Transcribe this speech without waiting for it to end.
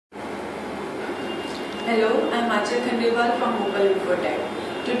Hello, I am Achal Khandelwal from Opal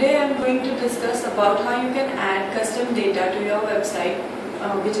Infotech. Today I am going to discuss about how you can add custom data to your website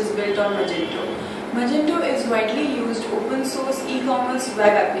which is built on Magento. Magento is widely used open source e-commerce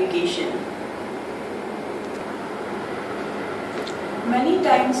web application. Many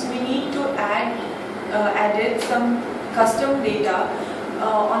times we need to add some custom data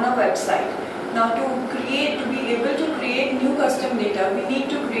on a website. Now to be able to create new custom data, we need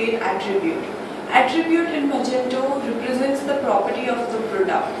to create attribute. Attribute in Magento represents the property of the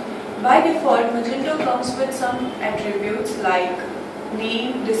product. By default, Magento comes with some attributes like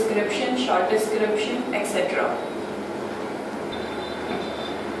name, description, short description, etc.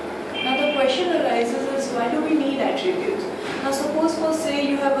 Now the question arises is, why do we need attributes? Now suppose say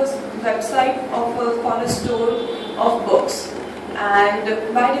you have a website for a store of books,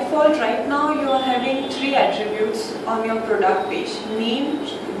 and by default right now you are having 3 attributes on your product page: name,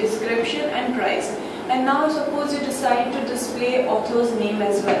 description and price. And now suppose you decide to display author's name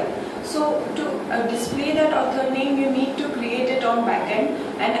as well. So to display that author name, you need to create it on backend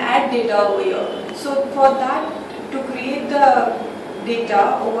and add data over here. So for that, to create the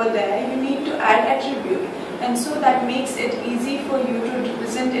data over there, you need to add attribute, and so that makes it easy for you to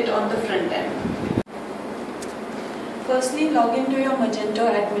represent it on the front end. Firstly, log into your Magento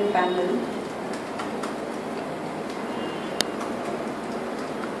admin panel.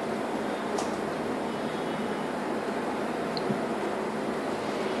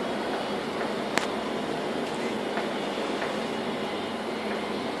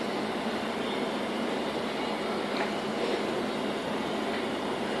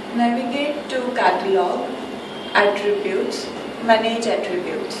 Navigate to Catalog, Attributes, Manage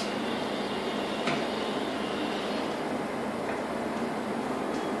Attributes.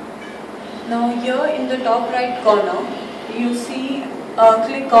 Now here in the top right corner, you see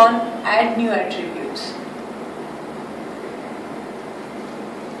click on Add New Attributes.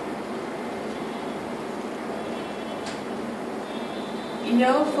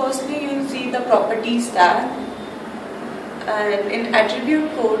 Here firstly you will see the Properties tab. And in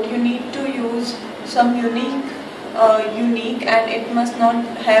attribute code, you need to use some unique and it must not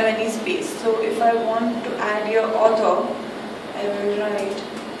have any space. So if I want to add your author, I will write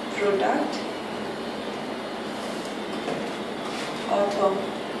product author,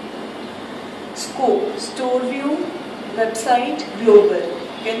 scope, store view, website, global.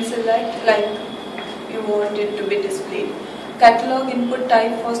 You can select like you want it to be displayed. Catalog input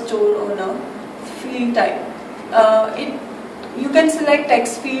type for store owner, field type. You can select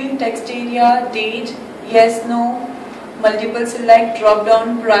text field, text area, date, yes, no, multiple select, drop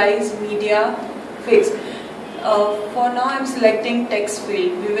down, price, media, fixed. For now I am selecting text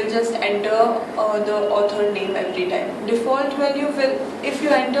field. We will just enter the author name every time. Default value if you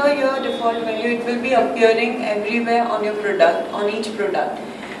enter your default value, it will be appearing everywhere on your product, on each product.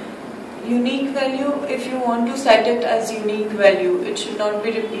 Unique value, if you want to set it as unique value, it will not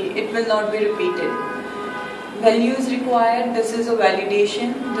be repeated. Values required, this is a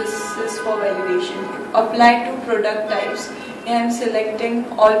validation, this is for validation. Apply to product types. I am selecting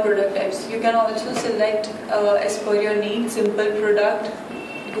all product types. You can also select as per your need, simple product,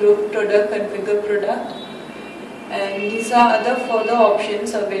 group product, configure product. And these are other further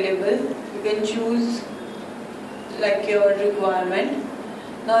options available. You can choose like your requirement.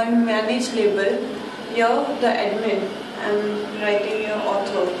 Now in manage label, here the admin, I am writing your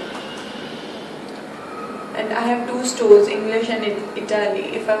author. And I have 2 stores, English and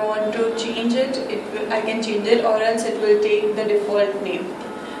Italy. If I want to change it, I can change it, or else it will take the default name.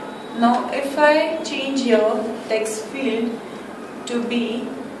 Now if I change here text field to be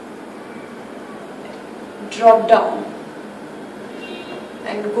drop down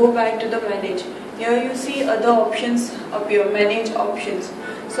and go back to the manage, here you see other options appear, manage options.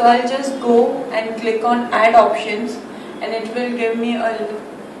 So I'll just go and click on add options, and it will give me a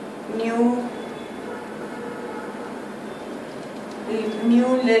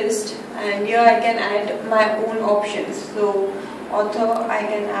new list, and here I can add my own options. So author, I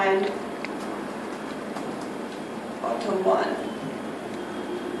can add author 1,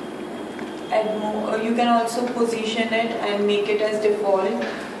 add more. You can also position it and make it as default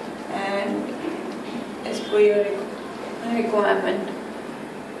and as per your requirement.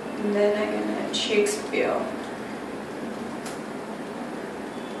 And then I can add Shakespeare.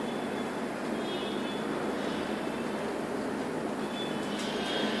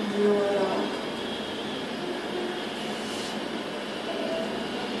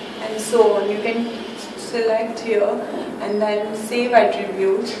 And so on. You can select here and then save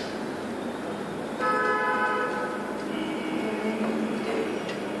attributes.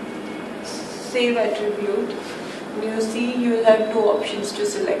 save attribute, you see you will have two options to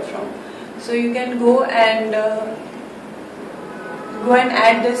select from. So you can go and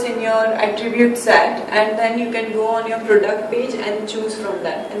add this in your attribute set, and then you can go on your product page and choose from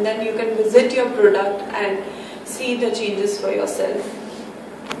that, and then you can visit your product and see the changes for yourself.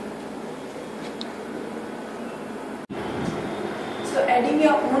 So adding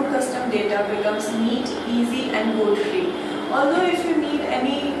your own custom data becomes neat, easy and code free. Although if you need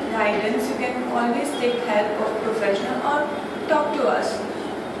any guidance, you can always take help of a professional or talk to us.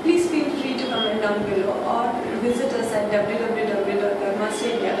 Please feel free to comment down below or visit us at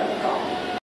www.dharmastadia.com.